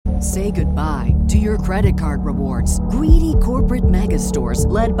Say goodbye to your credit card rewards. Greedy corporate mega stores,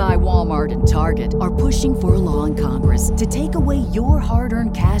 led by Walmart and Target, are pushing for a law in Congress to take away your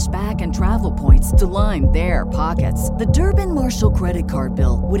hard-earned cash back and travel points to line their pockets. The Durbin-Marshall credit card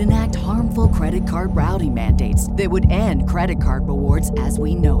bill would enact harmful credit card routing mandates that would end credit card rewards as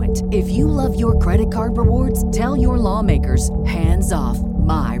we know it. If you love your credit card rewards, tell your lawmakers, hands off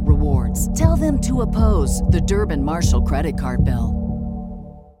my rewards. Tell them to oppose the Durbin-Marshall credit card bill.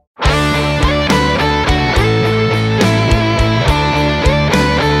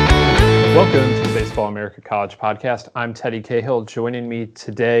 Welcome to the Baseball America College Podcast. I'm Teddy Cahill. Joining me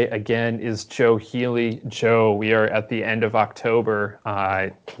today again is Joe Healy. Joe, we are at the end of October.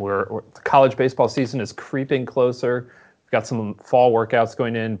 The college baseball season is creeping closer. We've got some fall workouts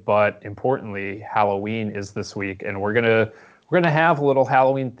going in, but importantly, Halloween is this week, and we're gonna have a little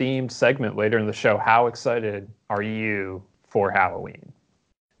Halloween themed segment later in the show. How excited are you for Halloween?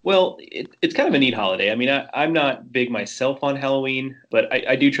 Well, it's kind of a neat holiday. I mean, I'm not big myself on Halloween, but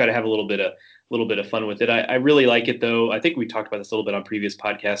I do try to have a little bit of fun with it. I really like it, though. I think we talked about this a little bit on previous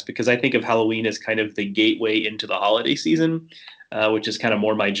podcasts because I think of Halloween as kind of the gateway into the holiday season, which is kind of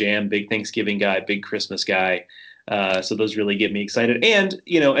more my jam. Big Thanksgiving guy, big Christmas guy. So those really get me excited. And,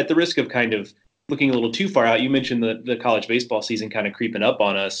 at the risk of kind of looking a little too far out, you mentioned the college baseball season kind of creeping up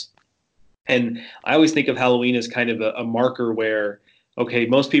on us. And I always think of Halloween as kind of a marker where, okay,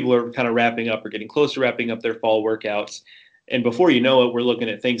 most people are kind of wrapping up or getting close to wrapping up their fall workouts. And before you know it, we're looking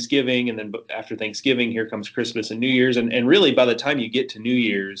at Thanksgiving. And then after Thanksgiving, here comes Christmas and New Year's. And really, by the time you get to New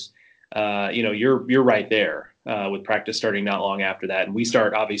Year's, you're right there with practice starting not long after that. And we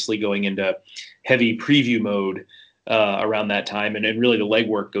start obviously going into heavy preview mode around that time. And really the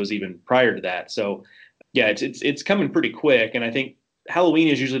legwork goes even prior to that. So, yeah, it's coming pretty quick. And I think Halloween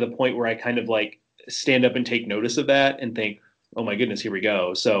is usually the point where I kind of like stand up and take notice of that and think, oh my goodness, here we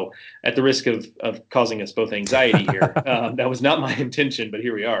go. So at the risk of causing us both anxiety here, that was not my intention, but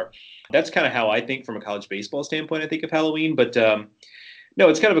here we are. That's kind of how I think from a college baseball standpoint, I think of Halloween. But no,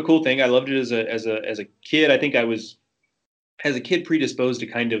 it's kind of a cool thing. I loved it as a kid. I think I was, as a kid, predisposed to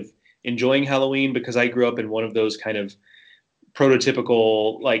kind of enjoying Halloween because I grew up in one of those kind of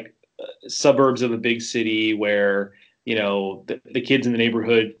prototypical like suburbs of a big city where the kids in the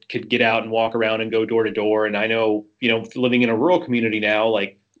neighborhood could get out and walk around and go door to door. And I know, living in a rural community now,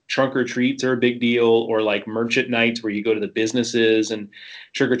 like trunk or treats are a big deal, or like merchant nights where you go to the businesses and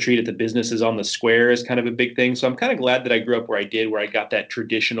trick or treat at the businesses on the square is kind of a big thing. So I'm kind of glad that I grew up where I did, where I got that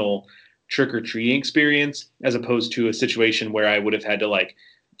traditional trick or treating experience, as opposed to a situation where I would have had to like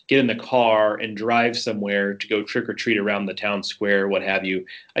get in the car and drive somewhere to go trick or treat around the town square, what have you.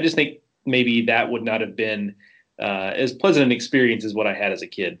 I just think maybe that would not have been as pleasant an experience as what I had as a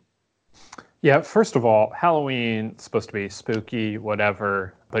kid. Yeah, first of all, Halloween is supposed to be spooky,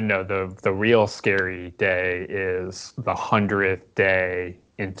 whatever. But no, the real scary day is the 100th day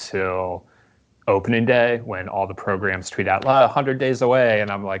until opening day, when all the programs tweet out 100 days away.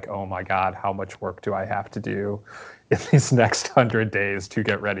 And I'm like, oh my God, how much work do I have to do in these next 100 days to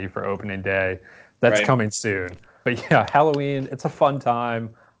get ready for opening day? That's right. Coming soon. But yeah, Halloween, it's a fun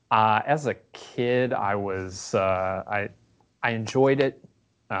time. As a kid, I enjoyed it.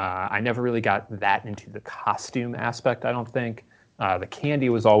 I never really got that into the costume aspect, I don't think. The candy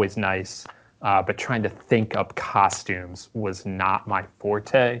was always nice, but trying to think up costumes was not my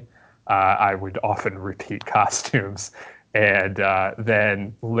forte. I would often repeat costumes. And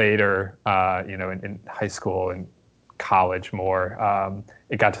then later, in high school and college more,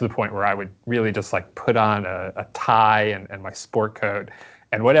 it got to the point where I would really just like put on a tie and my sport coat.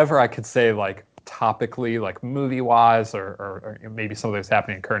 And whatever I could say, like topically, like movie-wise, or maybe some of those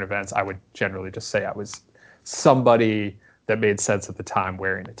happening in current events, I would generally just say I was somebody that made sense at the time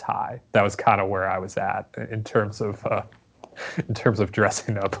wearing a tie. That was kind of where I was at in terms of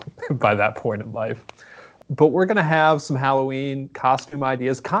dressing up by that point in life. But we're going to have some Halloween costume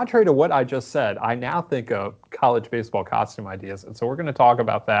ideas. Contrary to what I just said, I now think of college baseball costume ideas. And so we're going to talk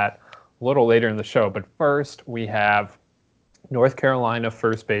about that a little later in the show. But first, we have North Carolina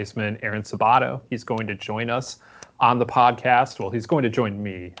first baseman Aaron Sabato. He's going to join us on the podcast. Well, he's going to join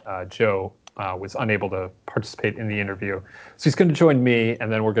me. Joe was unable to participate in the interview. So he's going to join me, and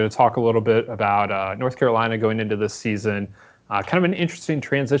then we're going to talk a little bit about North Carolina going into this season. Kind of an interesting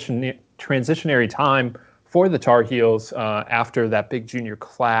transitionary time for the Tar Heels after that big junior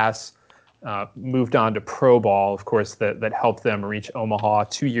class moved on to pro ball, of course, that helped them reach Omaha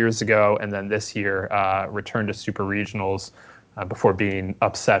 2 years ago, and then this year returned to super regionals before being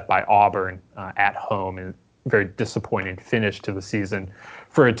upset by Auburn at home, and very disappointing finish to the season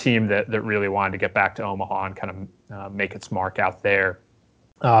for a team that really wanted to get back to Omaha and kind of make its mark out there.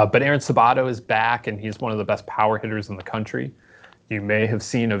 But Aaron Sabato is back, and he's one of the best power hitters in the country. You may have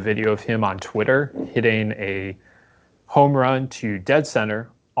seen a video of him on Twitter hitting a home run to dead center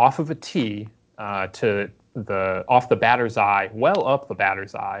off of a tee off the batter's eye, well up the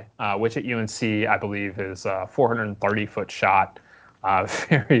batter's eye, which at UNC I believe is a 430-foot shot.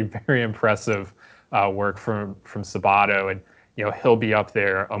 Very, very impressive work from Sabato, and he'll be up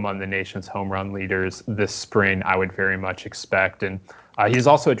there among the nation's home run leaders this spring, I would very much expect. And he's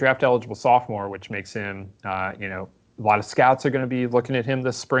also a draft-eligible sophomore, which makes him, a lot of scouts are going to be looking at him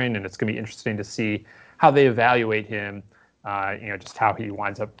this spring, and it's going to be interesting to see how they evaluate him, just how he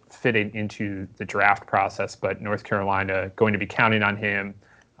winds up fitting into the draft process. But North Carolina going to be counting on him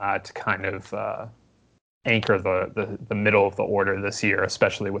to kind of anchor the middle of the order this year,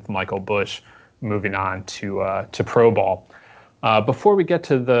 especially with Michael Bush moving on to pro ball. Before we get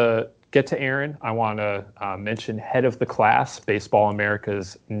to Aaron, I want to mention Head of the Class, Baseball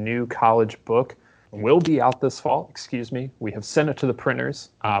America's new college book will be out this fall. Excuse me. We have sent it to the printers,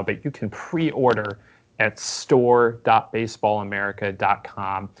 but you can pre-order at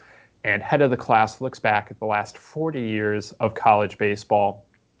store.baseballamerica.com. And Head of the Class looks back at the last 40 years of college baseball,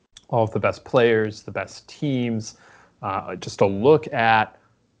 all of the best players, the best teams, just a look at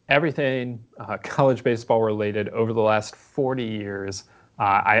everything college baseball related over the last 40 years.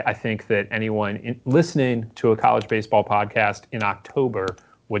 I think that anyone listening to a college baseball podcast in October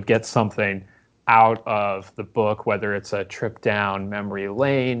would get something out of the book, whether it's a trip down memory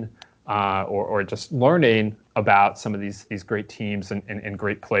lane or just learning about some of these great teams and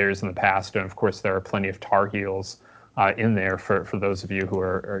great players in the past. And of course, there are plenty of Tar Heels in there for those of you who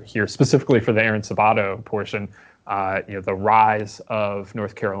are here specifically for the Aaron Sabato portion. The rise of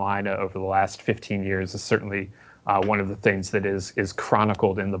North Carolina over the last 15 years is certainly one of the things that is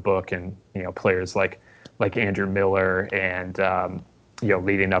chronicled in the book, and players like Andrew Miller and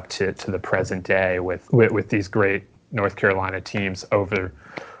leading up to the present day with these great North Carolina teams over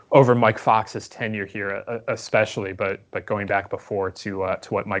Mike Fox's tenure here, especially, but going back before to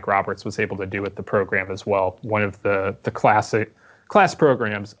what Mike Roberts was able to do with the program as well. One of the class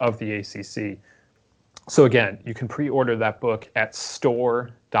programs of the ACC. So again, you can pre-order that book at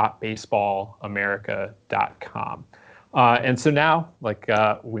store.baseballamerica.com. And so now,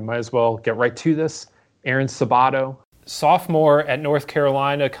 we might as well get right to this. Aaron Sabato, sophomore at North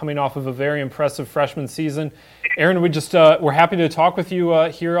Carolina, coming off of a very impressive freshman season. Aaron, we're happy to talk with you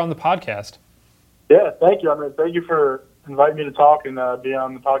here on the podcast. Yeah, thank you. Thank you for inviting me to talk and be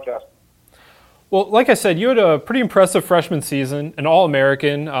on the podcast. Well, like I said, you had a pretty impressive freshman season, an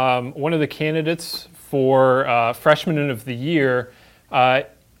All-American, one of the candidates for Freshman of the Year.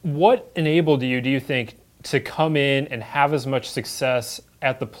 What enabled you, do you think, to come in and have as much success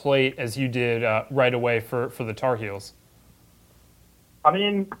at the plate as you did right away for the Tar Heels?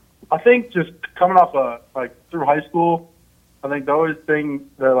 I think just coming off through high school, I think the always thing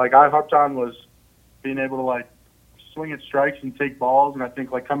that I hopped on was being able to swing at strikes and take balls. And I think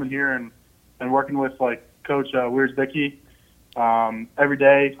coming here and working with Coach Weirs-Dickey every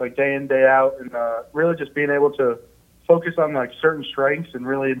day, day in, day out, and really just being able to focus on certain strengths and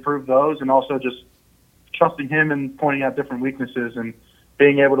really improve those, and also just trusting him and pointing out different weaknesses and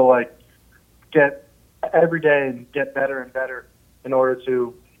being able to get every day and get better and better in order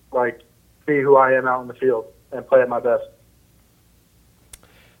to be who I am out in the field and play at my best.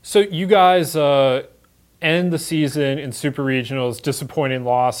 So you guys end the season in Super Regionals, disappointing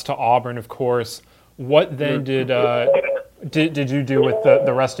loss to Auburn, of course. What then did you do with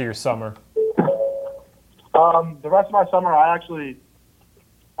the rest of your summer? The rest of my summer, I actually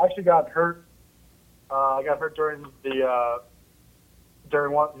got hurt. I got hurt during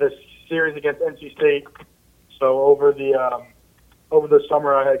this series against NC State. So over the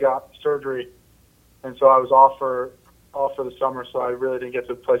summer, I had got surgery, and so I was off for the summer. So I really didn't get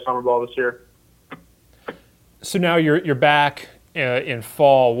to play summer ball this year. So now you're back in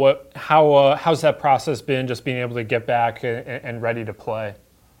fall. How's that process been? Just being able to get back and ready to play.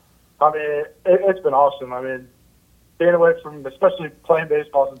 It's been awesome. Being away from, especially playing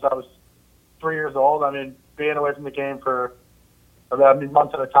baseball since I was 3 years old. Being away from the game for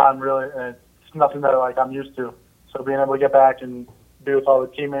months at a time, really, and it's nothing that I'm used to. So being able to get back and be with all the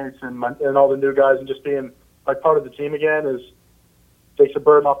teammates and all the new guys and just being part of the team again takes a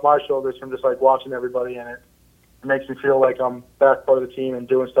burden off my shoulders from just watching everybody, and it makes me feel like I'm back part of the team and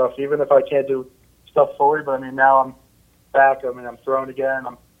doing stuff, even if I can't do stuff fully. But now I'm back. I'm throwing again.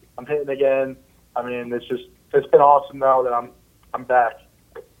 I'm hitting again. It's been awesome now that I'm back.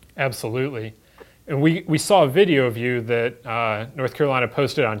 Absolutely. And we saw a video of you that North Carolina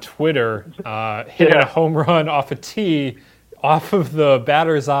posted on Twitter, hitting a home run off a tee off of the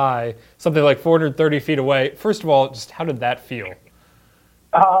batter's eye, something like 430 feet away. First of all, just how did that feel?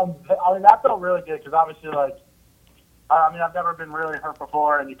 I mean, that felt really good because obviously, like, I mean, I've never been really hurt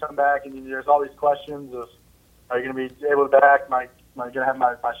before, and you come back and there's all these questions of, are you going to be able to back? Am I going to have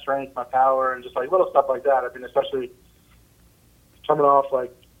my strength, my power, and just like little stuff like that. I mean, especially coming off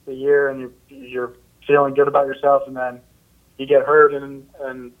like the year and you're feeling good about yourself, and then you get hurt, and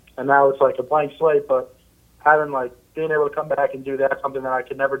now it's like a blank slate. But having like being able to come back and do that, something that I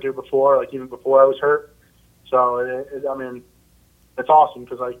could never do before, like even before I was hurt. So I mean, it's awesome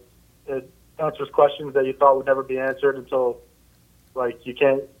because like it answers questions that you thought would never be answered until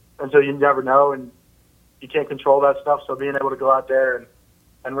you never know, and you can't control that stuff. So being able to go out there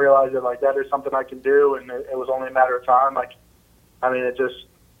and realize that like that is something I can do, and it was only a matter of time. Like, I mean, it's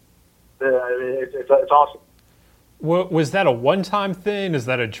awesome. Was that a one-time thing? Is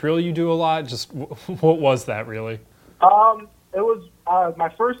that a drill you do a lot? Just what was that really? It was my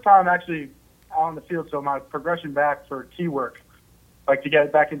first time actually out on the field. So my progression back for tee work, like to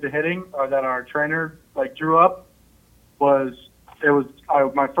get back into hitting, that our trainer like drew up, my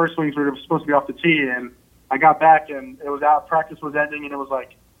first swings were supposed to be off the tee, and I got back and it was out. Practice was ending, and it was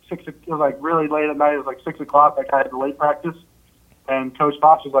like really late at night. It was like 6 o'clock. Like I had the late practice, and Coach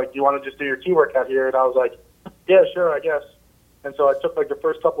Fox was like, "Do you want to just do your tee work out here?" And I was like, "Yeah, sure, I guess." And so I took like the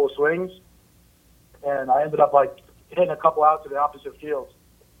first couple of swings, and I ended up like hitting a couple out to the opposite field.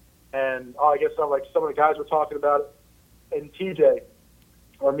 And I guess some of the guys were talking about it, and TJ,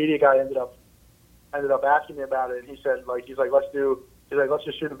 our media guy, ended up asking me about it, and he's like, let's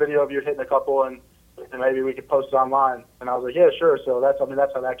just shoot a video of you hitting a couple, and maybe we could post it online. And I was like, yeah, sure. So that's how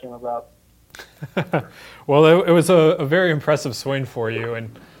that came about. Well, it was a very impressive swing for you,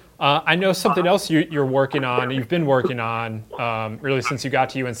 and I know something else you're working on. You've been working on really since you got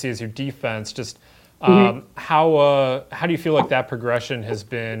to UNC is your defense. Just how do you feel like that progression has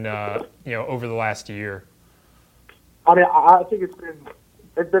been over the last year? I mean, I think it's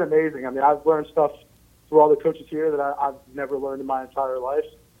been amazing. I mean, I've learned stuff through all the coaches here that I've never learned in my entire life,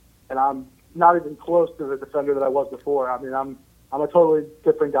 and I'm not even close to the defender that I was before. I mean, I'm a totally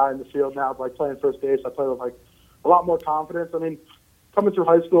different guy in the field now. Like playing first base, I play with like a lot more confidence. I mean, coming through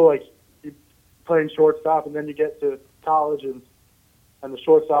high school, like you playing shortstop, and then you get to college, and the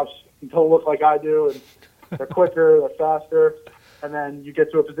shortstops don't look like I do, and they're quicker, they're faster, and then you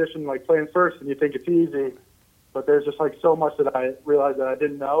get to a position like playing first, and you think it's easy, but there's just like so much that I realized that I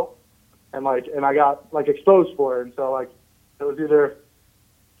didn't know, and I got like exposed for it, and so like it was either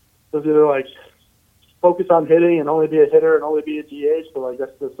like focus on hitting and only be a hitter and only be a DH, but like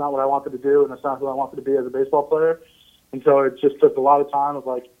that's not what I wanted to do, and that's not who I wanted to be as a baseball player. And so it just took a lot of time of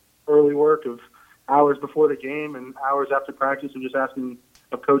like early work of hours before the game and hours after practice of just asking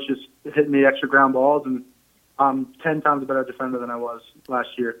of coaches to hit me extra ground balls, and I'm 10 times a better defender than I was last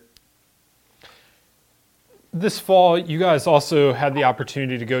year. This fall, you guys also had the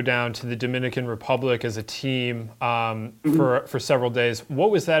opportunity to go down to the Dominican Republic as a team for several days. What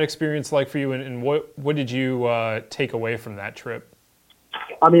was that experience like for you, and what did you take away from that trip?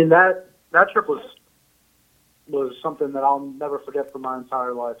 I mean, that trip was something that I'll never forget for my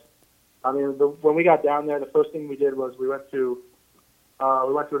entire life. I mean, when we got down there, the first thing we did was we went to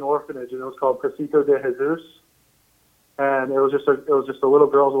an orphanage, and it was called Casito de Jesus, and it was just a little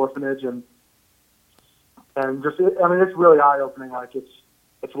girls' orphanage, and just it's really eye-opening. Like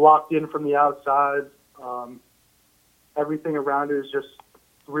it's locked in from the outside. Everything around it is just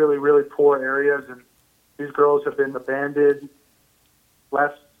really, really poor areas, and these girls have been abandoned,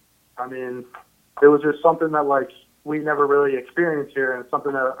 left. I mean, it was just something that like we never really experienced here, and it's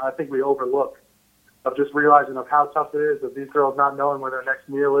something that I think we overlook, of just realizing of how tough it is of these girls not knowing where their next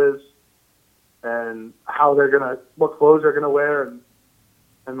meal is, and what clothes they're gonna wear,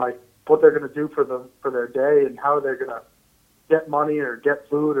 and like what they're gonna do for their day, and how they're gonna get money or get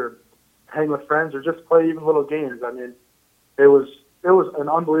food or hang with friends or just play even little games. I mean, it was an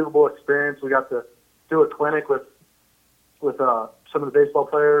unbelievable experience. We got to do a clinic with some of the baseball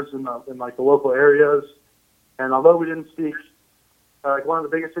players in like the local areas, and although we didn't speak, like one of the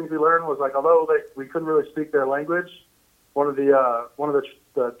biggest things we learned was like although we couldn't really speak their language, one of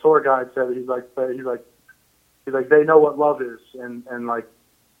the tour guides said he's like they know what love is, and like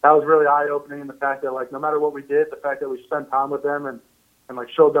that was really eye opening in the fact that like no matter what we did, the fact that we spent time with them and like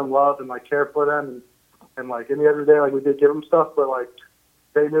showed them love and like cared for them and like in the other day like we did give them stuff, but like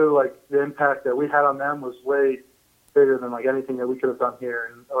they knew like the impact that we had on them was way bigger than like anything that we could have done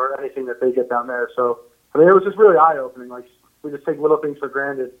here or anything that they get down there. So I mean, it was just really eye opening. Like we just take little things for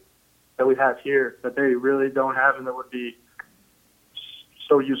granted that we have here that they really don't have, and that would be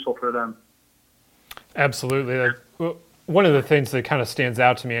so useful for them. Absolutely. one of the things that kind of stands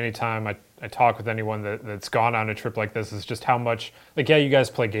out to me anytime I talk with anyone that's gone on a trip like this is just how much, like, yeah, you guys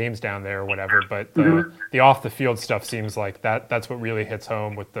play games down there or whatever, but the off the field stuff seems like that's what really hits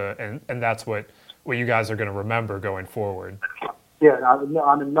home with and that's what you guys are going to remember going forward. Yeah,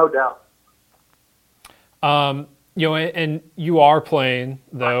 I mean, no doubt. And you are playing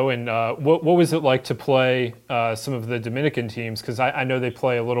though, and what was it like to play some of the Dominican teams? Because I know they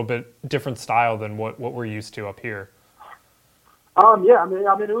play a little bit different style than what we're used to up here. Yeah, I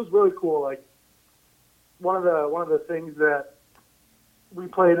mean, it was really cool. Like one of the things that we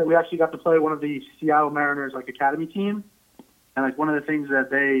actually got to play one of the Seattle Mariners like academy team, and like one of the things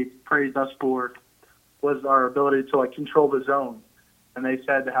that they praised us for was our ability to like control the zone. And they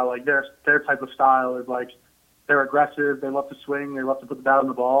said how like their type of style is like they're aggressive, they love to swing, they love to put the bat on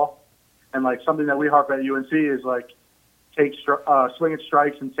the ball, and like something that we harp at UNC is like swing at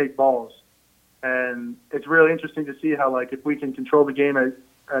strikes and take balls. And it's really interesting to see how, like, if we can control the game at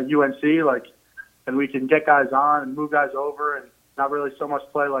UNC, like, and we can get guys on and move guys over and not really so much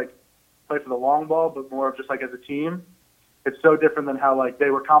play for the long ball, but more of just, like, as a team, it's so different than how, like,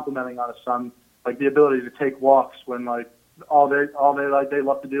 they were complimenting on us on, like, the ability to take walks when, like, all they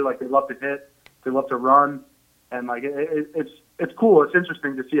love to do, like, they love to hit, they love to run. And, like, it's cool. It's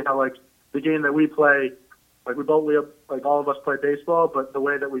interesting to see how, like, the game that we play, like, all of us play baseball, but the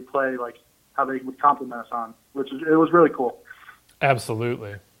way that we play, like, how they would compliment us on, it was really cool.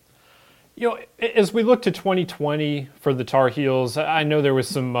 Absolutely. As we look to 2020 for the Tar Heels, I know there was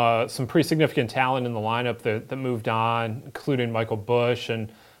some pretty significant talent in the lineup that moved on, including Michael Bush, and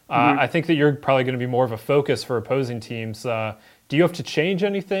I think that you're probably going to be more of a focus for opposing teams. Do you have to change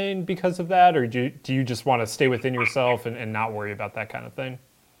anything because of that, or do you just want to stay within yourself and not worry about that kind of thing?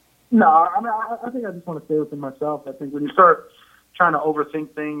 No, I mean, I think I just want to stay within myself. I think when you start trying to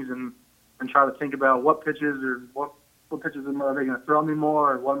overthink things and try to think about what pitches or what pitches are they going to throw me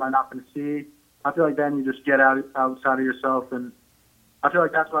more or what am I not going to see, I feel like then you just get outside of yourself. And I feel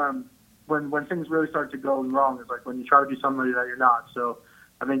like that's when things really start to go wrong is like when you try to be somebody that you're not. So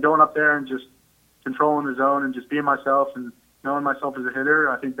I think going up there and just controlling the zone and just being myself and knowing myself as a hitter,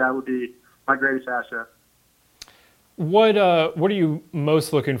 I think that would be my greatest asset. What are you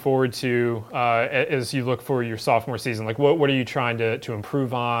most looking forward to as you look for your sophomore season? Like, what are you trying to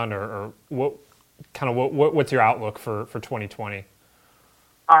improve on, or what's your outlook for 2020?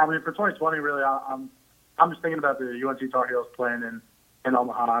 I mean, for 2020, really, I'm just thinking about the UNC Tar Heels playing in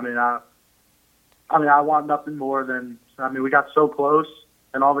Omaha. I want nothing more than we got so close,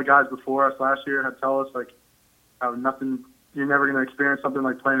 and all the guys before us last year had told us like nothing. You're never going to experience something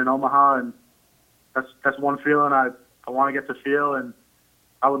like playing in Omaha, and that's one feeling I want to get to feel, and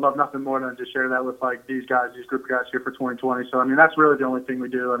I would love nothing more than to share that with like these group of guys here for 2020. So that's really the only thing we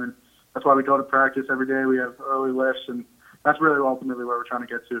do. That's why we go to practice every day. We have early lifts, and that's really ultimately where we're trying to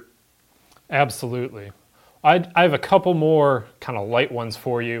get to. Absolutely. I have a couple more kind of light ones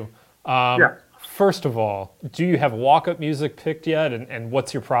for you. Yeah. First of all, do you have walk-up music picked yet, and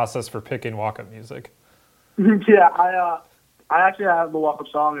what's your process for picking walk-up music? Yeah, I actually have the walk-up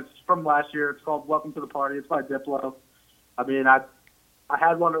song. It's from last year. It's called "Welcome to the Party." It's by Diplo. I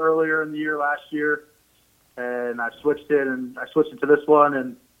had one earlier in the year last year, and I switched it to this one,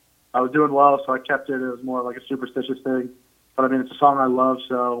 and I was doing well, so I kept it. It was more like a superstitious thing. But, it's a song I love,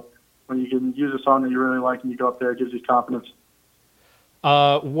 so when you can use a song that you really like and you go up there, it gives you confidence.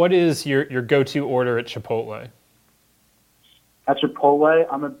 What is your go-to order at Chipotle? At Chipotle,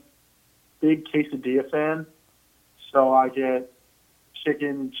 I'm a big quesadilla fan. So I get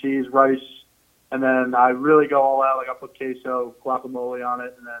chicken, cheese, rice, and then I really go all out. Like I put queso, guacamole on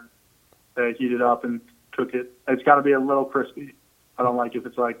it, and then I heat it up and cook it. It's got to be a little crispy. I don't like if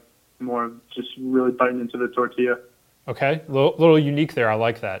it's like more just really biting into the tortilla. Okay, little unique there. I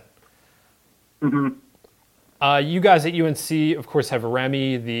like that. Mm-hmm. You guys at UNC, of course, have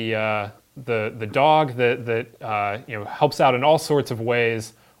Remy, the dog that helps out in all sorts of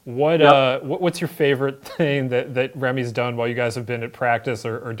ways. What's your favorite thing that Remy's done while you guys have been at practice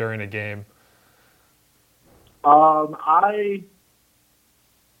or during a game? I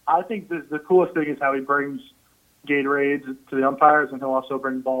think the coolest thing is how he brings Gatorades to the umpires, and he'll also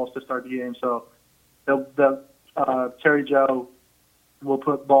bring balls to start the game. So Terry Joe will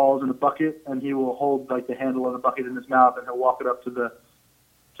put balls in a bucket, and he will hold like the handle of the bucket in his mouth, and he'll walk it up to the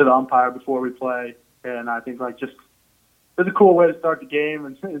umpire before we play. And I think it's a cool way to start the game,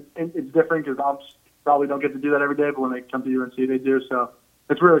 and it's different because umps probably don't get to do that every day, but when they come to UNC, they do. So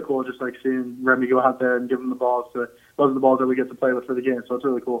it's really cool just like seeing Remy go out there and give them the balls. Those are the balls that we get to play with for the game, so it's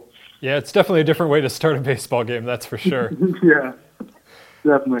really cool. Yeah, it's definitely a different way to start a baseball game, that's for sure. Yeah,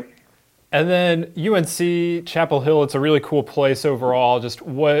 definitely. And then UNC, Chapel Hill, it's a really cool place overall. Just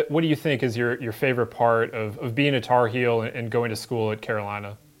what do you think is your favorite part of being a Tar Heel and going to school at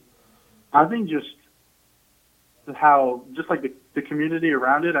Carolina? I think just how, just like the community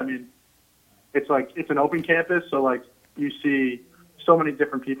around it. I mean, it's an open campus, so like you see so many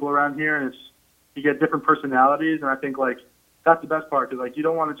different people around here, and you get different personalities, and I think like that's the best part, because like you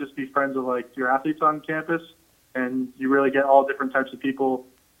don't want to just be friends with like your athletes on campus, and you really get all different types of people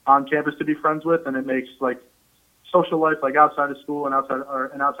on campus to be friends with, and it makes like social life like outside of school and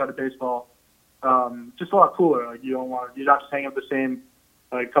outside of baseball just a lot cooler. Like you're not just hanging with the same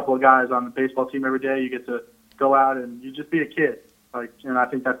like couple of guys on the baseball team every day. You get to go out and you just be a kid. Like, and I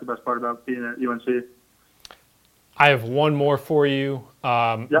think that's the best part about being at UNC. I have one more for you.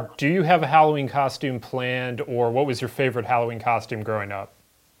 Yep. Do you have a Halloween costume planned, or what was your favorite Halloween costume growing up?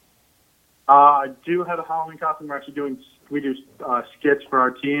 I do have a Halloween costume. We do skits for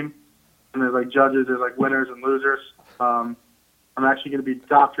our team, and there's like judges, there's like winners and losers. I'm actually going to be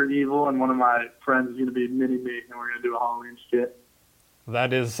Dr. Evil, and one of my friends is going to be Mini-Me, and we're going to do a Halloween skit.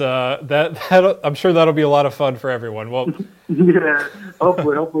 That is that I'm sure that'll be a lot of fun for everyone. Well, yeah,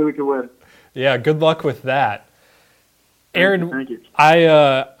 hopefully we can win. Yeah, good luck with that. Aaron, Thank you.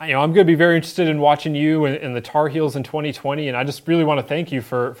 I'm going to be very interested in watching you and the Tar Heels in 2020, and I just really want to thank you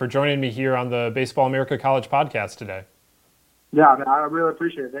for joining me here on the Baseball America College podcast today. Yeah, I really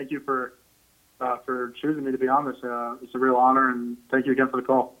appreciate it. Thank you for choosing me to be on this. It's a real honor, and thank you again for the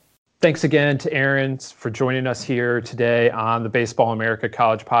call. Thanks again to Aaron for joining us here today on the Baseball America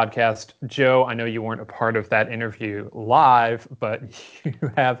College podcast. Joe, I know you weren't a part of that interview live, but you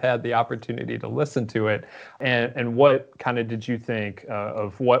have had the opportunity to listen to it. And what kind of did you think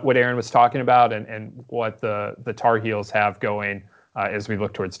of what Aaron was talking about and what the Tar Heels have going as we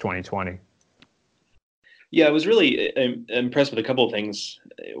look towards 2020? Yeah, I was really impressed with a couple of things.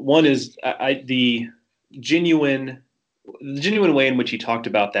 One is the genuine way in which he talked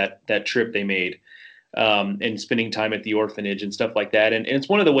about that trip they made and spending time at the orphanage and stuff like that. And it's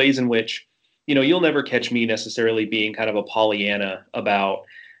one of the ways in which, you'll never catch me necessarily being kind of a Pollyanna about,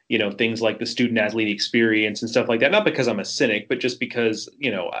 things like the student athlete experience and stuff like that. Not because I'm a cynic, but just because,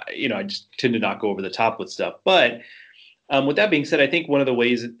 I just tend to not go over the top with stuff. But with that being said, I think one of the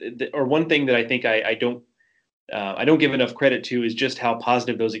ways or one thing that I think I don't give enough credit to is just how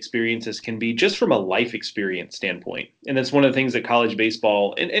positive those experiences can be just from a life experience standpoint. And that's one of the things that college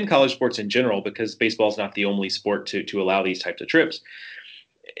baseball and college sports in general, because baseball is not the only sport to allow these types of trips.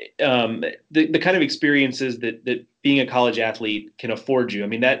 The kind of experiences that being a college athlete can afford you. I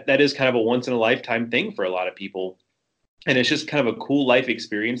mean, that is kind of a once in a lifetime thing for a lot of people. And it's just kind of a cool life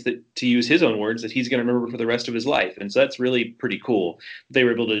experience that, to use his own words, that he's going to remember for the rest of his life. And so that's really pretty cool. They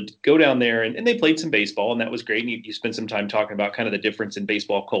were able to go down there and they played some baseball, and that was great. And you spent some time talking about kind of the difference in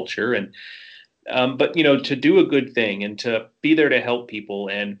baseball culture. And but to do a good thing and to be there to help people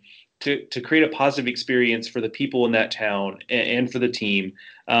and to create a positive experience for the people in that town and for the team,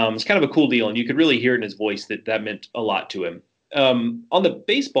 it's kind of a cool deal. And you could really hear it in his voice that meant a lot to him. On the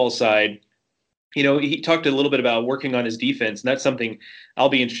baseball side, he talked a little bit about working on his defense, and that's something I'll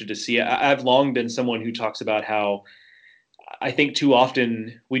be interested to see. I've long been someone who talks about how I think too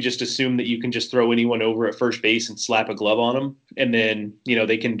often we just assume that you can just throw anyone over at first base and slap a glove on them, and then,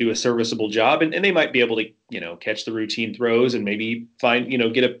 they can do a serviceable job, and they might be able to, catch the routine throws and maybe find,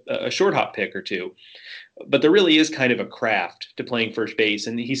 get a short hop pick or two. But there really is kind of a craft to playing first base,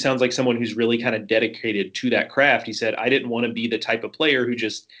 and he sounds like someone who's really kind of dedicated to that craft. He said, I didn't want to be the type of player who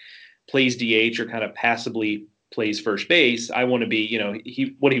just plays DH or kind of passively plays first base. I want to be,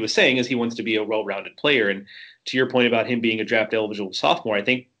 what he was saying is he wants to be a well-rounded player. And to your point about him being a draft eligible sophomore, I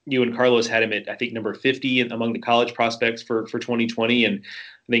think you and Carlos had him at, I think, number 50 among the college prospects for 2020. And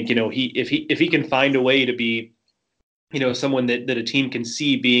I think, if he can find a way to be, someone that a team can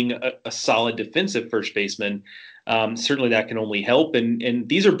see being a solid defensive first baseman, certainly that can only help. And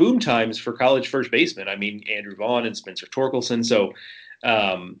these are boom times for college first basemen. I mean, Andrew Vaughn and Spencer Torkelson. So,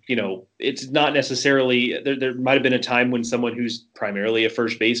 it's not necessarily there might have been a time when someone who's primarily a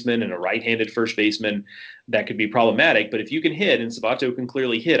first baseman and a right-handed first baseman, that could be problematic. But if you can hit, and Sabato can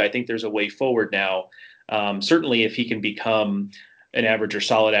clearly hit, I think there's a way forward now. Certainly if he can become an average or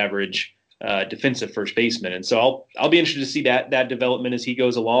solid average defensive first baseman. And so I'll be interested to see that development as he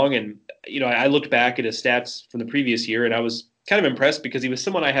goes along. And, I looked back at his stats from the previous year, and I was kind of impressed because he was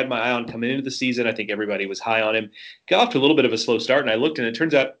someone I had my eye on coming into the season. I think everybody was high on him. Got off to a little bit of a slow start, and I looked, and it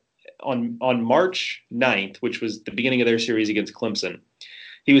turns out on March 9th, which was the beginning of their series against Clemson,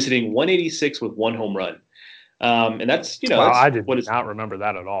 he was hitting 186 with one home run. And that's, I did not remember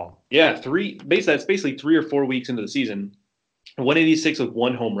that at all. Yeah, that's basically 3 or 4 weeks into the season. 186 with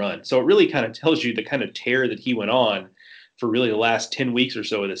 1 home run. So it really kind of tells you the kind of tear that he went on for really the last 10 weeks or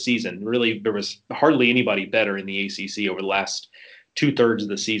so of the season. Really, there was hardly anybody better in the ACC over the last 2/3 of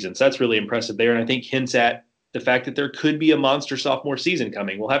the season. So that's really impressive there. And I think hints at the fact that there could be a monster sophomore season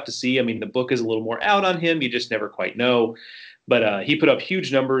coming. We'll have to see. I mean, the book is a little more out on him. You just never quite know. But he put up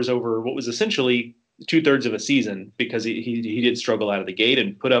huge numbers over what was essentially 2/3 of a season, because he did struggle out of the gate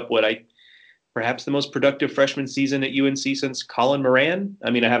and put up perhaps the most productive freshman season at UNC since Colin Moran.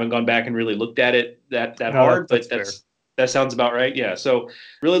 I mean, I haven't gone back and really looked at it that hard, but that sounds about right. Yeah. So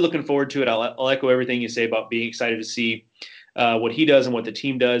really looking forward to it. I'll echo everything you say about being excited to see what he does and what the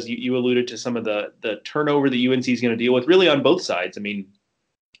team does. You alluded to some of the turnover that UNC is going to deal with, really on both sides. I mean,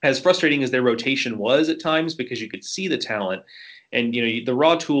 as frustrating as their rotation was at times, because you could see the talent and, the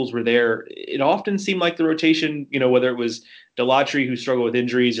raw tools were there, it often seemed like the rotation, whether it was Delatry, who struggled with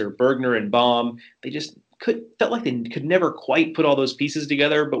injuries, or Bergner and Baum, they just felt like they could never quite put all those pieces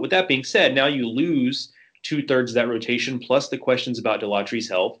together. But with that being said, now you lose 2/3 of that rotation, plus the questions about Delatry's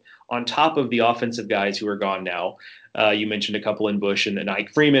health, on top of the offensive guys who are gone now. You mentioned a couple in Bush and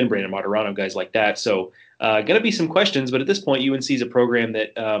Ike Freeman, Brandon Martirano, guys like that. So going to be some questions, but at this point, UNC is a program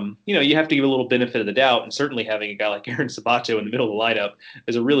that, you have to give a little benefit of the doubt, and certainly having a guy like Aaron Sabato in the middle of the lineup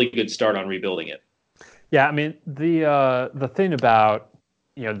is a really good start on rebuilding it. Yeah, I mean, the thing about,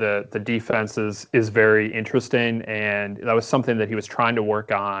 the defense is very interesting, and that was something that he was trying to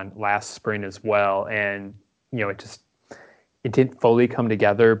work on last spring as well, and, it didn't fully come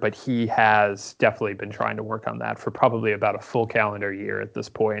together, but he has definitely been trying to work on that for probably about a full calendar year at this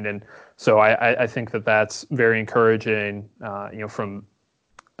point. And so I think that that's very encouraging, from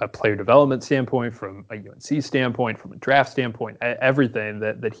a player development standpoint, from a UNC standpoint, from a draft standpoint, everything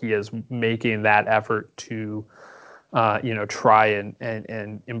that he is making that effort to, try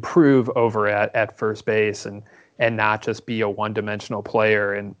and improve over at first base and not just be a one-dimensional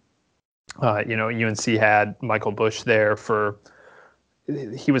player. And UNC had Michael Bush there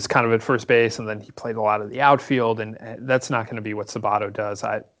he was kind of at first base, and then he played a lot of the outfield, and that's not going to be what Sabato does.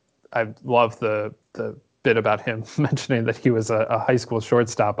 I love the bit about him mentioning that he was a high school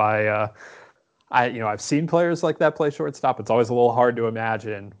shortstop. I've seen players like that play shortstop. It's always a little hard to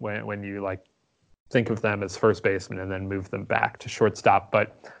imagine when you think of them as first baseman and then move them back to shortstop,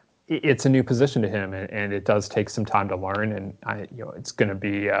 but it's a new position to him, and it does take some time to learn. And it's going to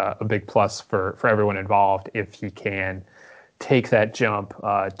be a big plus for everyone involved if he can take that jump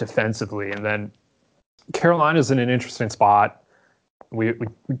defensively. And then Carolina's in an interesting spot.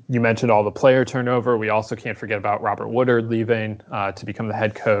 You mentioned all the player turnover. We also can't forget about Robert Woodard leaving to become the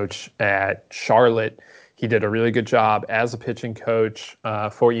head coach at Charlotte. He did a really good job as a pitching coach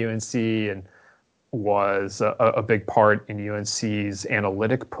for UNC, and was a big part in UNC's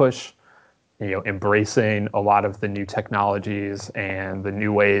analytic push, embracing a lot of the new technologies and the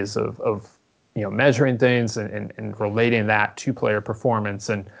new ways of measuring things and relating that to player performance.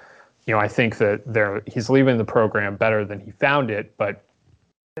 And, I think that he's leaving the program better than he found it, but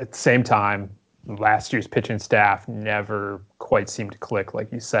at the same time, last year's pitching staff never quite seemed to click,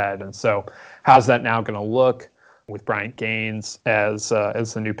 like you said. And so how's that now going to look with Bryant Gaines as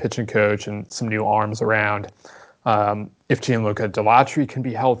the new pitching coach and some new arms around? If Gianluca Delatry can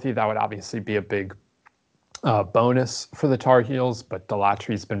be healthy, that would obviously be a big bonus for the Tar Heels, but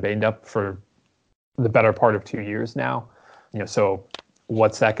Delatry's been banged up for the better part of 2 years now. So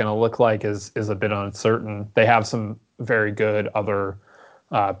what's that going to look like is a bit uncertain. They have some very good other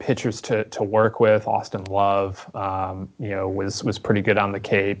pitchers to work with. Austin Love, was pretty good on the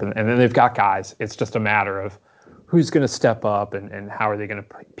Cape, and then they've got guys. It's just a matter of who's going to step up and how are they going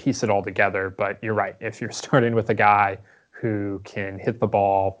to piece it all together. But you're right. If you're starting with a guy who can hit the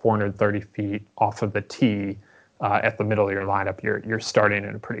ball 430 feet off of the tee at the middle of your lineup, you're starting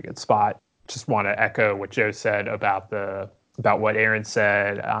in a pretty good spot. Just want to echo what Joe said about what Aaron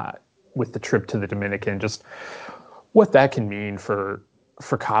said with the trip to the Dominican. Just what that can mean for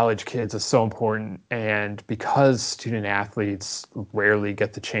college kids is so important. And because student athletes rarely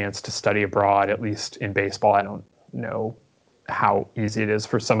get the chance to study abroad, at least in baseball, I don't know how easy it is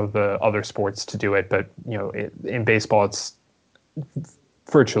for some of the other sports to do it. But, in baseball, it's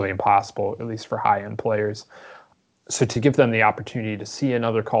virtually impossible, at least for high-end players. So to give them the opportunity to see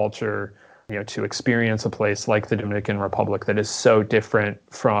another culture, to experience a place like the Dominican Republic that is so different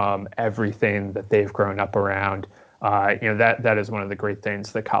from everything that they've grown up around, that is one of the great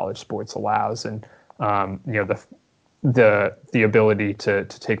things that college sports allows. And the ability to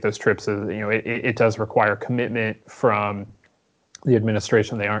take those trips is, it does require commitment from the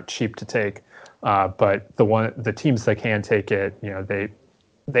administration. They aren't cheap to take, but the teams that can take it,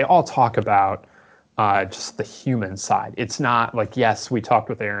 they all talk about just the human side. It's not like, yes, we talked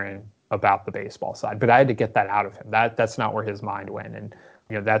with Aaron about the baseball side, but I had to get that out of him. That's not where his mind went. And,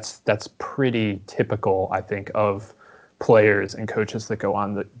 that's pretty typical, I think, of players and coaches that go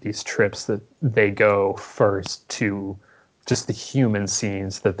on these trips, that they go first to just the human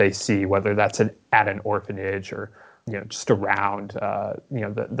scenes that they see, whether that's at an orphanage or, just around,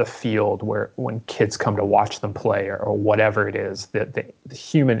 the field where when kids come to watch them play or whatever it is, that the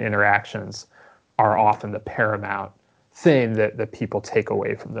human interactions are often the paramount thing that people take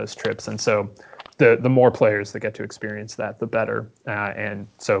away from those trips. And so the more players that get to experience that, the better. And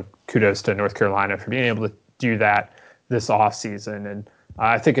so kudos to North Carolina for being able to do that this off season. And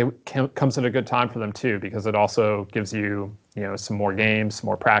I think it comes at a good time for them too, because it also gives you, some more games, some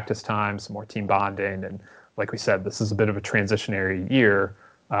more practice time, some more team bonding. And like we said, this is a bit of a transitionary year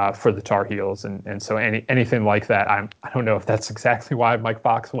for the Tar Heels. And so anything like that, I don't know if that's exactly why Mike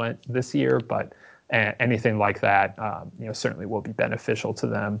Fox went this year, but anything like that, certainly will be beneficial to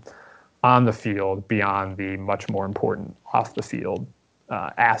them on the field beyond the much more important off the field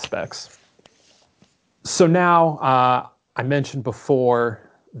aspects. So now I mentioned before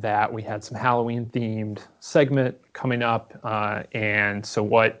that we had some Halloween themed segment coming up. And so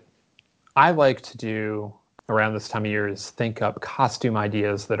what I like to do around this time of year is think up costume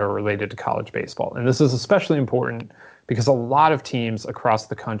ideas that are related to college baseball. And this is especially important because a lot of teams across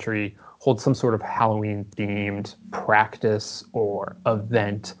the country hold some sort of Halloween themed practice or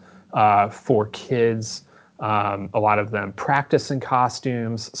event for kids. A lot of them practice in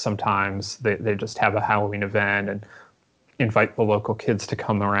costumes. Sometimes they just have a Halloween event and invite the local kids to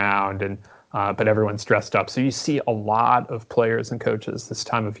come around, and but everyone's dressed up. So you see a lot of players and coaches this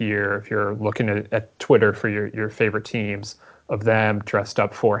time of year, if you're looking at Twitter for your favorite teams, of them dressed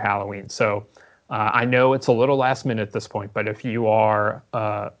up for Halloween. So I know it's a little last minute at this point, but if you are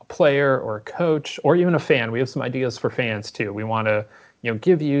a player or a coach or even a fan, we have some ideas for fans too. We want to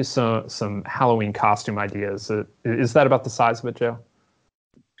give you some Halloween costume ideas. Is that about the size of it, Joe?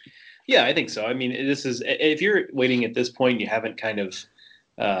 Yeah, I think so. I mean, this is, if you're waiting at this point, you haven't kind of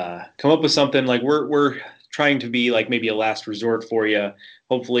come up with something, like we're trying to be like maybe a last resort for you.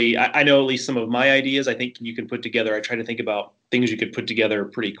 Hopefully, I know at least some of my ideas I think you can put together. I try to think about things you could put together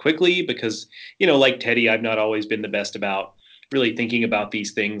pretty quickly because, like Teddy, I've not always been the best about really thinking about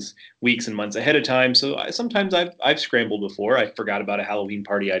these things weeks and months ahead of time. So sometimes I've scrambled before. I forgot about a Halloween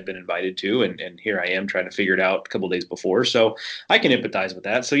party I'd been invited to, and here I am trying to figure it out a couple of days before. So I can empathize with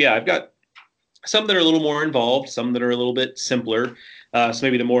that. So yeah, I've got some that are a little more involved, some that are a little bit simpler. So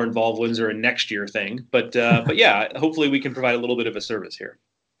maybe the more involved ones are a next year thing. But yeah, hopefully we can provide a little bit of a service here.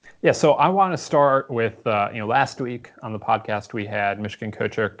 Yeah, so I want to start with, last week on the podcast we had Michigan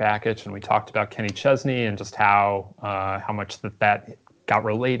coach Eric Bakich, and we talked about Kenny Chesney and just how much that got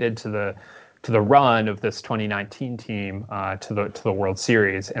related to the run of this 2019 team to the World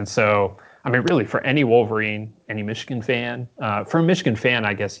Series. And so, I mean, really for any Wolverine, any Michigan fan, for a Michigan fan,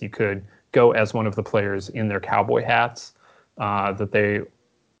 I guess you could go as one of the players in their cowboy hats that they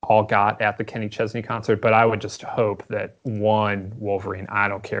all got at the Kenny Chesney concert, but I would just hope that one Wolverine, I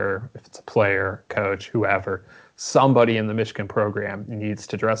don't care if it's a player, coach, whoever, somebody in the Michigan program needs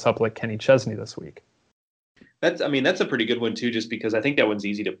to dress up like Kenny Chesney this week. That's a pretty good one too, just because I think that one's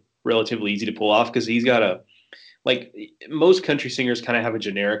relatively easy to pull off, because he's got like most country singers kind of have a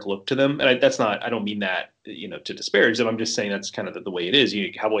generic look to them. And I don't mean that, to disparage them. I'm just saying that's kind of the way it is.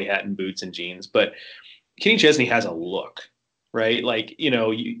 Cowboy hat and boots and jeans, but Kenny Chesney has a look. Right? Like,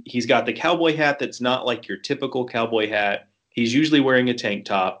 he's got the cowboy hat that's not like your typical cowboy hat. He's usually wearing a tank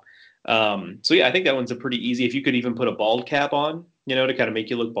top. So yeah, I think that one's a pretty easy. If you could even put a bald cap on, to kind of make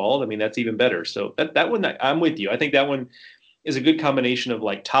you look bald, I mean, that's even better. So that one, I'm with you. I think that one is a good combination of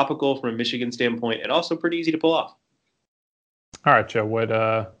like topical from a Michigan standpoint and also pretty easy to pull off. All right,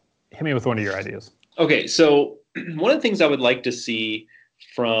 Joe, hit me with one of your ideas. Okay. So one of the things I would like to see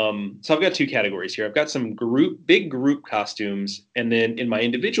so I've got two categories here. I've got some big group costumes, and then in my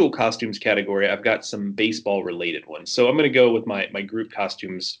individual costumes category, I've got some baseball related ones. So I'm going to go with my group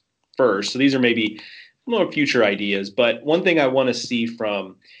costumes first. So these are maybe more future ideas, but one thing I want to see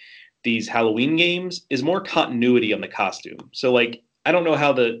from these Halloween games is more continuity on the costume. So like, I don't know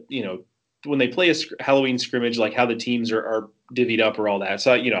how when they play a Halloween scrimmage, like how the teams are divvied up or all that.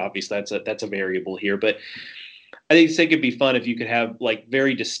 So, obviously that's a variable here, but I think it'd be fun if you could have like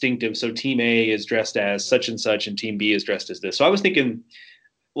very distinctive. So team A is dressed as such and such, and team B is dressed as this. So I was thinking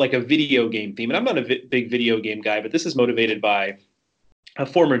like a video game theme, and I'm not a big video game guy, but this is motivated by a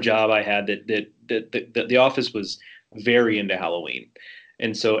former job I had that the office was very into Halloween.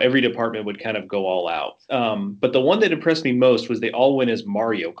 And so every department would kind of go all out. But the one that impressed me most was they all went as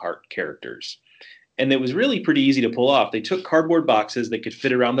Mario Kart characters. And it was really pretty easy to pull off. They took cardboard boxes that could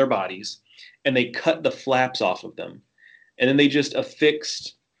fit around their bodies, and they cut the flaps off of them. And then they just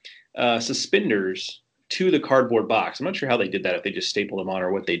affixed suspenders to the cardboard box. I'm not sure how they did that, if they just stapled them on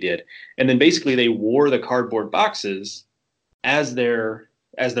or what they did. And then basically they wore the cardboard boxes as their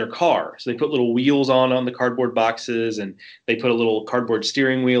car. So they put little wheels on the cardboard boxes, and they put a little cardboard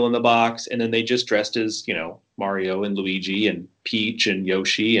steering wheel in the box, and then they just dressed as, Mario and Luigi and Peach and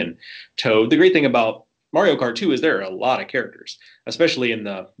Yoshi and Toad. The great thing about Mario Kart 2 is there are a lot of characters, especially in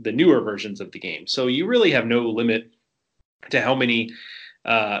the newer versions of the game. So you really have no limit to how many.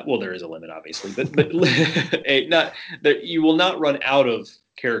 Well, there is a limit, obviously, but you will not run out of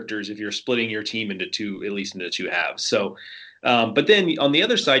characters if you're splitting your team into two halves. So, but then on the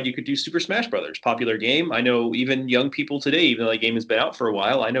other side, you could do Super Smash Brothers, popular game. I know even young people today, even though the game has been out for a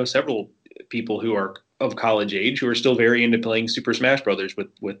while, I know several people who are of college age who are still very into playing Super Smash Brothers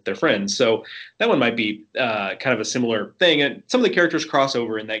with their friends. So that one might be kind of a similar thing. And some of the characters cross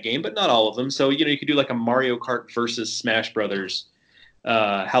over in that game, but not all of them. So, you could do like a Mario Kart versus Smash Brothers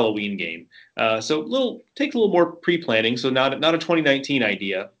Halloween game. So takes a little more pre-planning. So not a 2019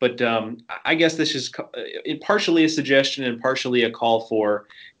 idea, but I guess this is partially a suggestion and partially a call for,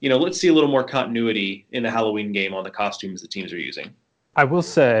 let's see a little more continuity in the Halloween game on the costumes the teams are using. I will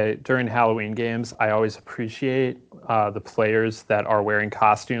say during Halloween games, I always appreciate the players that are wearing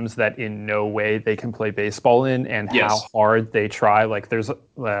costumes that in no way they can play baseball in, and how hard they try. Like there's,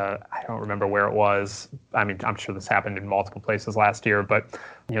 I don't remember where it was. I mean, I'm sure this happened in multiple places last year, but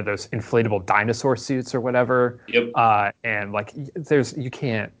those inflatable dinosaur suits or whatever. Yep. And like you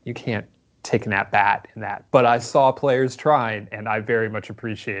can't take an at bat in that. But I saw players trying, and I very much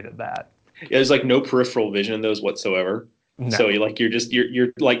appreciated that. Yeah, there's like no peripheral vision in those whatsoever. No. So you're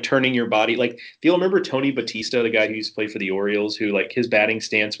like turning your body. Like, do you remember Tony Batista, the guy who used to play for the Orioles, who like his batting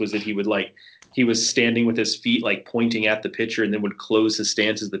stance was that he was standing with his feet like pointing at the pitcher and then would close his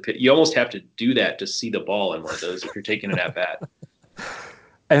stance as the pitch. You almost have to do that to see the ball in one of those if you're taking an at bat.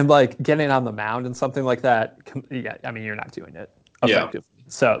 And like getting on the mound and something like that. Yeah, I mean, you're not doing it effectively. Yeah.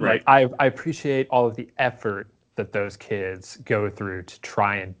 So right. Like I appreciate all of the effort that those kids go through to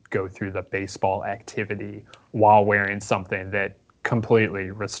try and go through the baseball activity while wearing something that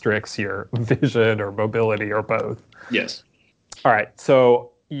completely restricts your vision or mobility or both. Yes. All right.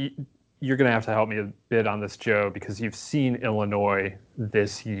 So you're going to have to help me a bit on this, Joe, because you've seen Illinois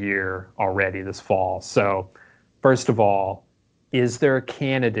this year already, this fall. So first of all, is there a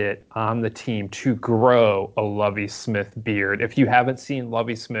candidate on the team to grow a Lovie Smith beard? If you haven't seen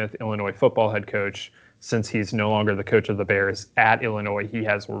Lovie Smith, Illinois football head coach, since he's no longer the coach of the Bears at Illinois, he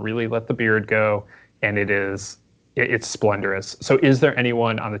has really let the beard go, and it's splendorous. So is there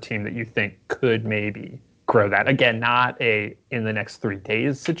anyone on the team that you think could maybe grow that? Again, not a in the next 3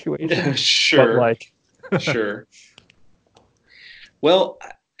 days situation. Sure. But like sure. Well,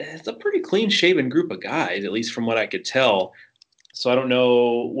 it's a pretty clean-shaven group of guys, at least from what I could tell. So I don't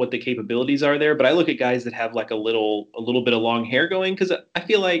know what the capabilities are there, but I look at guys that have like a little bit of long hair going, because I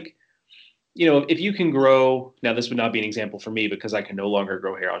feel like, if you can grow, now this would not be an example for me because I can no longer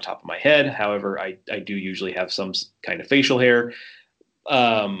grow hair on top of my head. However, I do usually have some kind of facial hair.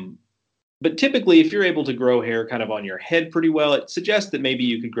 But typically, if you're able to grow hair kind of on your head pretty well, it suggests that maybe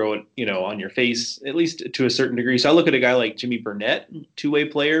you could grow it, on your face, at least to a certain degree. So I look at a guy like Jimmy Burnett, two-way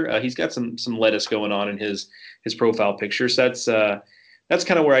player. He's got some lettuce going on in his profile picture. So that's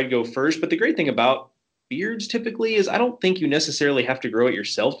kind of where I'd go first. But the great thing about beards typically is I don't think you necessarily have to grow it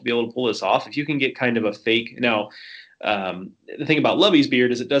yourself to be able to pull this off. If you can get kind of a fake. Now, the thing about Lovie's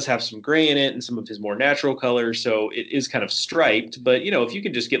beard is it does have some gray in it and some of his more natural colors, so it is kind of striped. But if you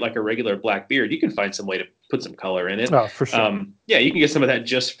can just get like a regular black beard, you can find some way to put some color in it. Oh, for sure. Yeah, you can get some of that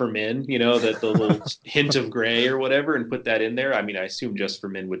Just for Men, the little hint of gray or whatever, and put that in there. I mean, I assume Just for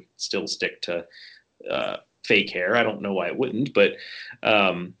Men would still stick to fake hair. I don't know why it wouldn't, but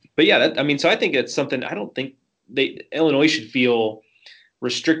yeah, so I think it's something. I don't think Illinois should feel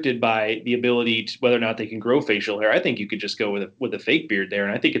restricted by the ability to whether or not they can grow facial hair. I think you could just go with a fake beard there,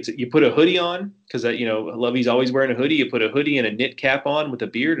 and I think you put a hoodie on because Lovie's always wearing a hoodie. You put a hoodie and a knit cap on with a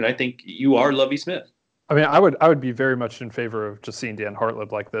beard, and I think you are Lovie Smith. I mean, I would be very much in favor of just seeing Dan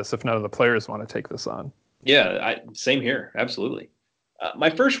Hartlib like this if none of the players want to take this on. Yeah, same here, absolutely. My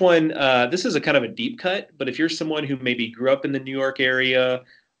first one, this is a kind of a deep cut, but if you're someone who maybe grew up in the New York area,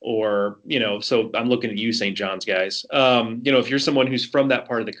 or, so I'm looking at you, St. John's guys, if you're someone who's from that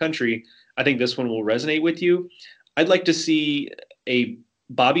part of the country, I think this one will resonate with you. I'd like to see a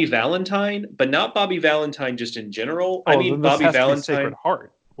Bobby Valentine, but not Bobby Valentine just in general. Oh, I mean, Bobby Valentine. Sacred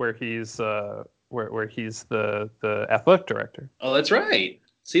Heart, where he's the athletic director. Oh, that's right.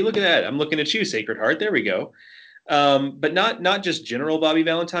 See, look at that. I'm looking at you, Sacred Heart. There we go. But not just general Bobby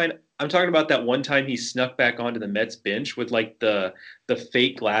Valentine. I'm talking about that one time he snuck back onto the Mets bench with like the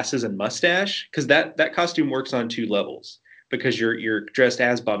fake glasses and mustache, because that costume works on two levels, because you're dressed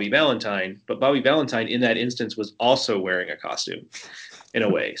as Bobby Valentine, but Bobby Valentine in that instance was also wearing a costume in a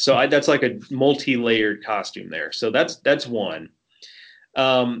way. So that's like a multi-layered costume there. So that's one.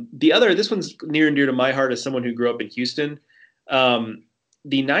 The other, this one's near and dear to my heart as someone who grew up in Houston.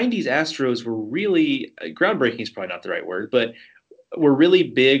 The 90s Astros were really, groundbreaking is probably not the right word, but were really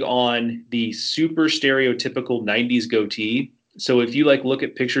big on the super stereotypical 90s goatee. So if you like look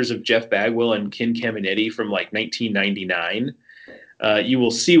at pictures of Jeff Bagwell and Ken Caminiti from like 1999, you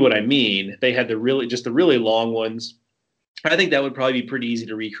will see what I mean. They had the really long ones. I think that would probably be pretty easy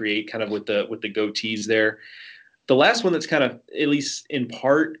to recreate, kind of with the goatees there. The last one that's kind of, at least in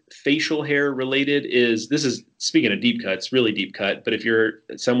part, facial hair related this is, speaking of deep cuts, really deep cut. But if you're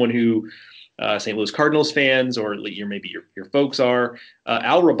someone who, St. Louis Cardinals fans, or maybe your folks are,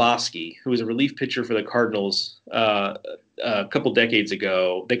 Al Roboski, who was a relief pitcher for the Cardinals a couple decades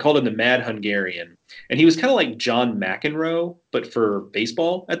ago, they called him the Mad Hungarian. And he was kind of like John McEnroe, but for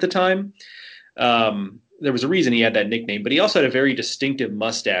baseball at the time. There was a reason he had that nickname, but he also had a very distinctive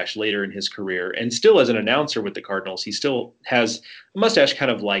mustache later in his career. And still as an announcer with the Cardinals, he still has a mustache kind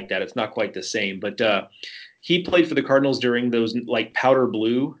of like that. It's not quite the same, but he played for the Cardinals during those like powder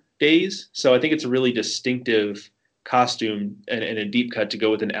blue days. So I think it's a really distinctive costume and a deep cut to go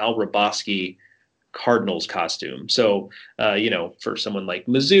with an Al Roboski Cardinals costume. So, for someone like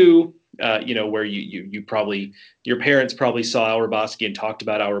Mizzou, where you probably, your parents probably saw Al Roboski and talked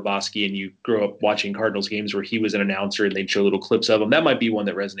about Al Roboski, and you grew up watching Cardinals games where he was an announcer and they'd show little clips of him. That might be one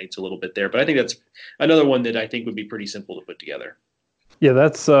that resonates a little bit there, but I think that's another one that I think would be pretty simple to put together. Yeah,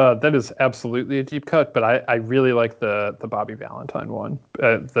 that is absolutely a deep cut, but I really like the Bobby Valentine one.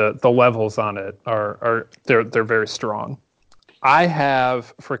 The levels on it they're very strong. I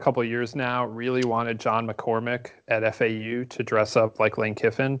have, for a couple of years now, really wanted John McCormick at FAU to dress up like Lane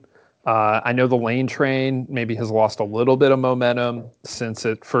Kiffin. I know the Lane train maybe has lost a little bit of momentum since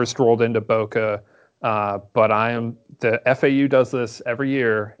it first rolled into Boca, but the FAU does this every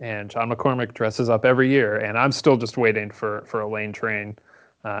year, and John McCormick dresses up every year, and I'm still just waiting for a Lane train.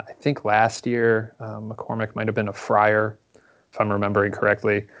 I think last year McCormick might have been a Friar, if I'm remembering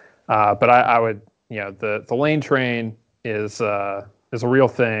correctly. But I would, the Lane train is a real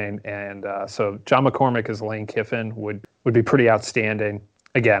thing, and so John McCormick as Lane Kiffin would be pretty outstanding.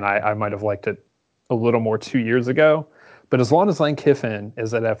 Again, I might have liked it a little more 2 years ago, but as long as Lane Kiffin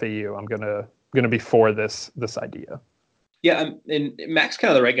is at FAU, I'm gonna be for this idea. Yeah, and Mac's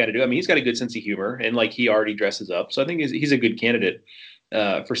kind of the right guy to do. I mean, he's got a good sense of humor, and like he already dresses up, so I think he's a good candidate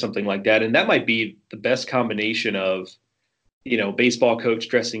for something like that. And that might be the best combination of, baseball coach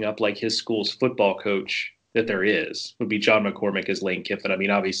dressing up like his school's football coach that there is, would be John McCormick as Lane Kiffin. I mean,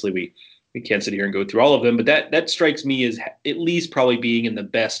 obviously we can't sit here and go through all of them, but that strikes me as at least probably being in the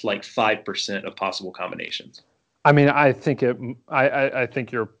best like 5% of possible combinations. I mean, I think I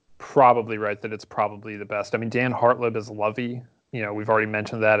think you're probably right that it's probably the best. I mean, Dan Hartlib is Lovey. We've already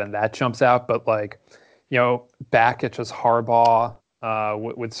mentioned that, and that jumps out. But back at just Harbaugh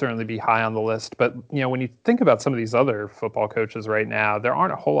would certainly be high on the list. But when you think about some of these other football coaches right now, there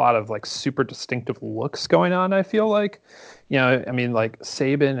aren't a whole lot of like super distinctive looks going on. I feel like, I mean, like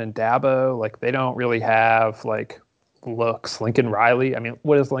Saban and Dabo, like they don't really have like looks. Lincoln Riley, I mean,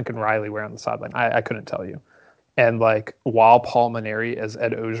 what does Lincoln Riley wear on the sideline? I couldn't tell you. And like, while Paul Maneri as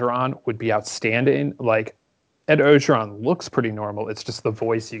Ed Ogeron would be outstanding, like Ed Ogeron looks pretty normal. It's just the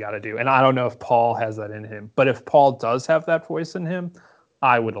voice you got to do. And I don't know if Paul has that in him, but if Paul does have that voice in him,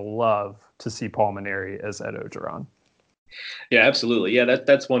 I would love to see Paul Maneri as Ed Ogeron. Yeah, absolutely. Yeah,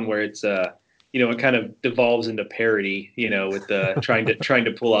 that's one where it's it kind of devolves into parody, with trying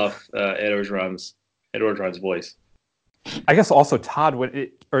to pull off Ed Orgeron's voice. I guess also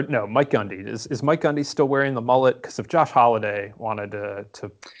Mike Gundy. Is Mike Gundy still wearing the mullet? Because if Josh Holiday wanted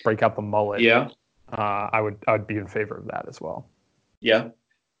to break out the mullet, yeah, I would be in favor of that as well. Yeah,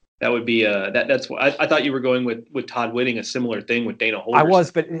 that would be that's what I thought you were going with Todd Whitting, a similar thing with Dana Holgorsen. I was,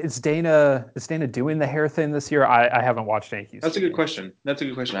 but is Dana doing the hair thing this year? I haven't watched any Houston. That's a good question.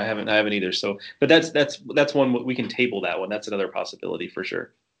 I haven't either. So, but that's one we can table that one. That's another possibility for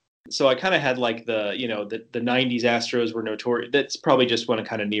sure. So I kind of had like the 90s Astros were notorious. That's probably just one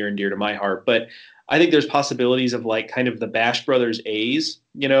kind of near and dear to my heart. But I think there's possibilities of like kind of the Bash Brothers A's.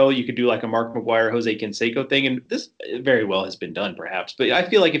 You could do like a Mark McGwire, Jose Canseco thing. And this very well has been done perhaps. But I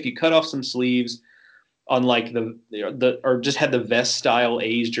feel like if you cut off some sleeves on like or just had the vest style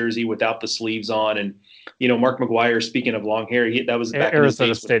A's jersey without the sleeves on, and Mark McGuire, speaking of long hair, that was back Arizona in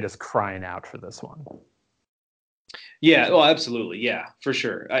his days State is crying out for this one. Yeah, well, absolutely, yeah, for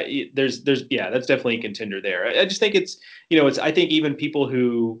sure. There's that's definitely a contender there. I just think I think even people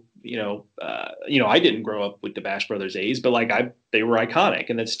who I didn't grow up with the Bash Brothers A's, but they were iconic,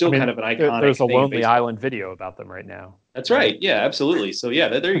 and that's still kind of an iconic. There's a thing in Lonely baseball. Island video about them right now. That's right. Yeah, absolutely. So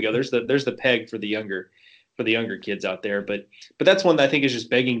yeah, there you go. There's the peg for the younger kids out there. But that's one that I think is just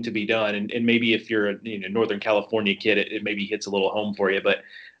begging to be done. And maybe if you're a Northern California kid, it maybe hits a little home for you. But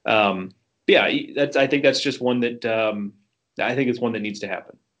yeah, I think that's just one that I think it's one that needs to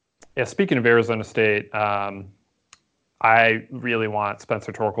happen. Yeah. Speaking of Arizona State, I really want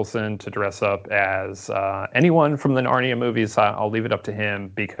Spencer Torkelson to dress up as anyone from the Narnia movies. I'll leave it up to him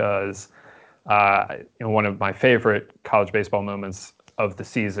because one of my favorite college baseball moments of the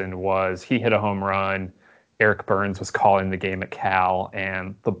season was he hit a home run. Eric Burns was calling the game at Cal,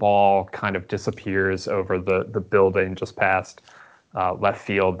 and the ball kind of disappears over the building just past left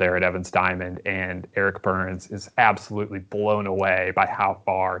field there at Evans Diamond, and Eric Burns is absolutely blown away by how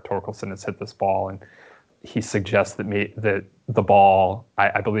far Torkelson has hit this ball, and he suggests that the ball,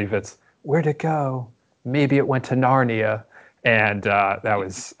 I believe it's, where'd it go? Maybe it went to Narnia. And that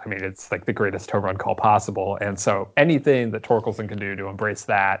was, it's like the greatest home run call possible. And so anything that Torkelson can do to embrace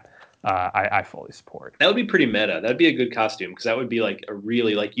that, I fully support. That would be pretty meta. That'd be a good costume because that would be like a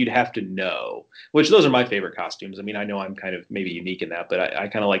really, you'd have to know, which those are my favorite costumes. I know I'm kind of maybe unique in that, but I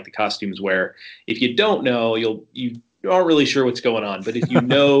kind of like the costumes where if you don't know, you aren't really sure what's going on. But if you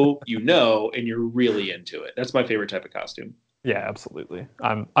know, and you're really into it. That's my favorite type of costume. Yeah, absolutely.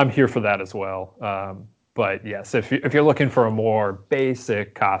 I'm here for that as well. But yes, if you're looking for a more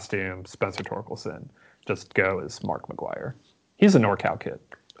basic costume, Spencer Torkelson, just go as Mark McGuire. He's a NorCal kid,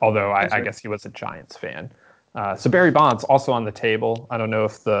 although I guess he was a Giants fan. So Barry Bonds also on the table. I don't know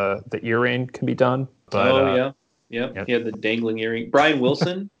if the earring can be done. But, yeah. He had the dangling earring. Brian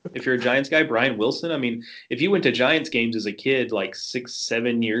Wilson, if you're a Giants guy, Brian Wilson. If you went to Giants games as a kid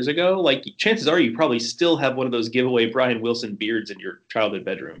 6-7 years ago, chances are you probably still have one of those giveaway Brian Wilson beards in your childhood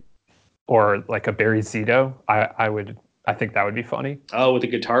bedroom. Or like a Barry Zito. I think that would be funny. Oh, with a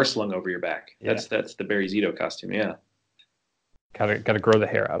guitar slung over your back. Yeah. That's the Barry Zito costume, yeah. Gotta grow the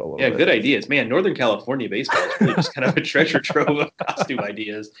hair out a little bit. Yeah, good ideas. Man, Northern California baseball is really just kind of a treasure trove of costume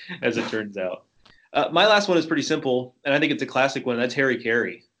ideas, as it turns out. My last one is pretty simple, and I think it's a classic one. That's Harry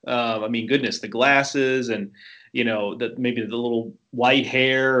Carey. Goodness, the glasses and, maybe the little white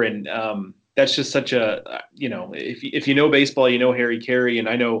hair. And that's just such a, if you know baseball, you know Harry Carey. And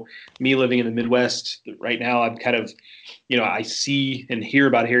I know me living in the Midwest right now, I'm kind of, I see and hear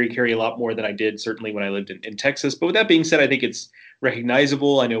about Harry Carey a lot more than I did certainly when I lived in Texas. But with that being said, I think it's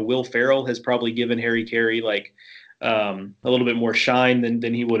recognizable. I know Will Ferrell has probably given Harry Carey a little bit more shine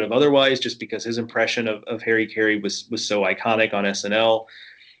than he would have otherwise, just because his impression of Harry Carey was so iconic on SNL.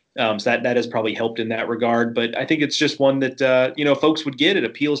 So that has probably helped in that regard. But I think it's just one that, folks would get. It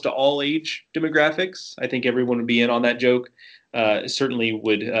appeals to all age demographics. I think everyone would be in on that joke. Certainly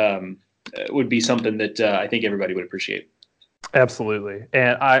would be something that I think everybody would appreciate. Absolutely.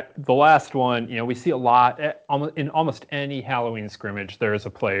 And the last one, we see a lot in almost any Halloween scrimmage, there is a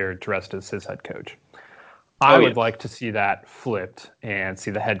player dressed as his head coach. I would like to see that flipped and see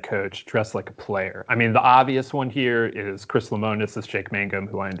the head coach dressed like a player. The obvious one here is Chris Lemonis as Jake Mangum,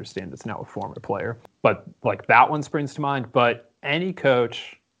 who I understand is now a former player. But that one springs to mind. But any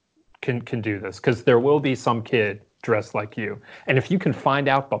coach can do this because there will be some kid dressed like you. And if you can find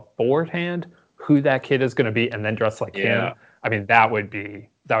out beforehand who that kid is going to be and then dress like him, that would be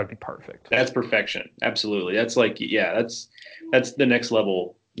perfect. That's perfection. Absolutely. That's that's the next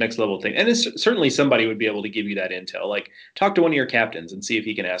level thing. And it's certainly somebody would be able to give you that intel. Talk to one of your captains and see if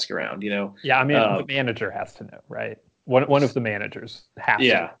he can ask around, Yeah, the manager has to know, right? One of the managers has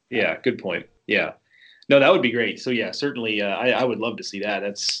to. Yeah, good point. Yeah. No, that would be great. So yeah, certainly I would love to see that.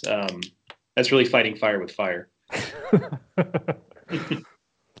 That's really fighting fire with fire.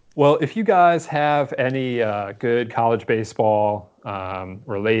 Well, if you guys have any good college baseball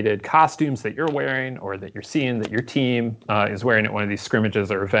related costumes that you're wearing or that you're seeing that your team is wearing at one of these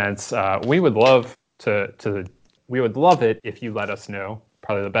scrimmages or events, we would love it if you let us know.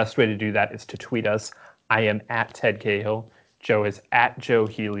 Probably the best way to do that is to tweet us. I am at Ted Cahill. Joe is at Joe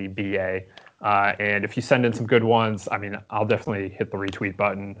Healy BA. And if you send in some good ones, I'll definitely hit the retweet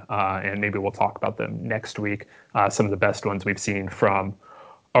button and maybe we'll talk about them next week. Some of the best ones we've seen from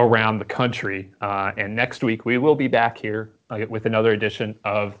around the country. And next week, we will be back here with another edition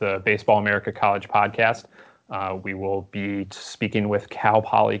of the Baseball America College Podcast. We will be speaking with Cal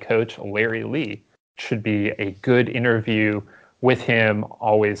Poly coach Larry Lee. Should be a good interview with him.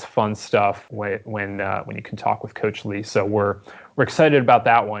 Always fun stuff when you can talk with Coach Lee. So we're excited about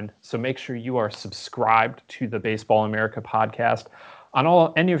that one. So make sure you are subscribed to the Baseball America podcast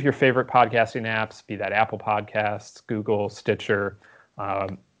on any of your favorite podcasting apps, be that Apple Podcasts, Google, Stitcher,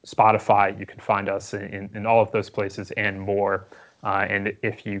 Spotify. You can find us in all of those places and more. And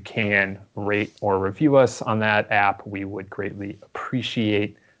if you can rate or review us on that app, we would greatly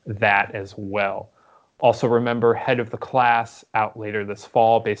appreciate that as well. Also remember, Head of the Class out later this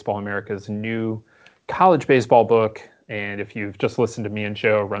fall, Baseball America's new college baseball book. And if you've just listened to me and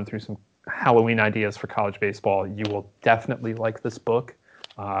Joe run through some Halloween ideas for college baseball, you will definitely like this book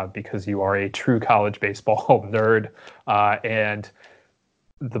because you are a true college baseball nerd. And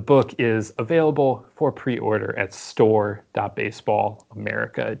the book is available for pre-order at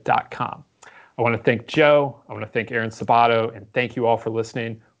store.baseballamerica.com. I want to thank Joe. I want to thank Aaron Sabato, and thank you all for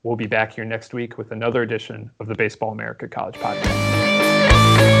listening. We'll be back here next week with another edition of the Baseball America College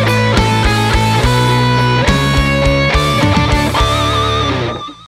Podcast.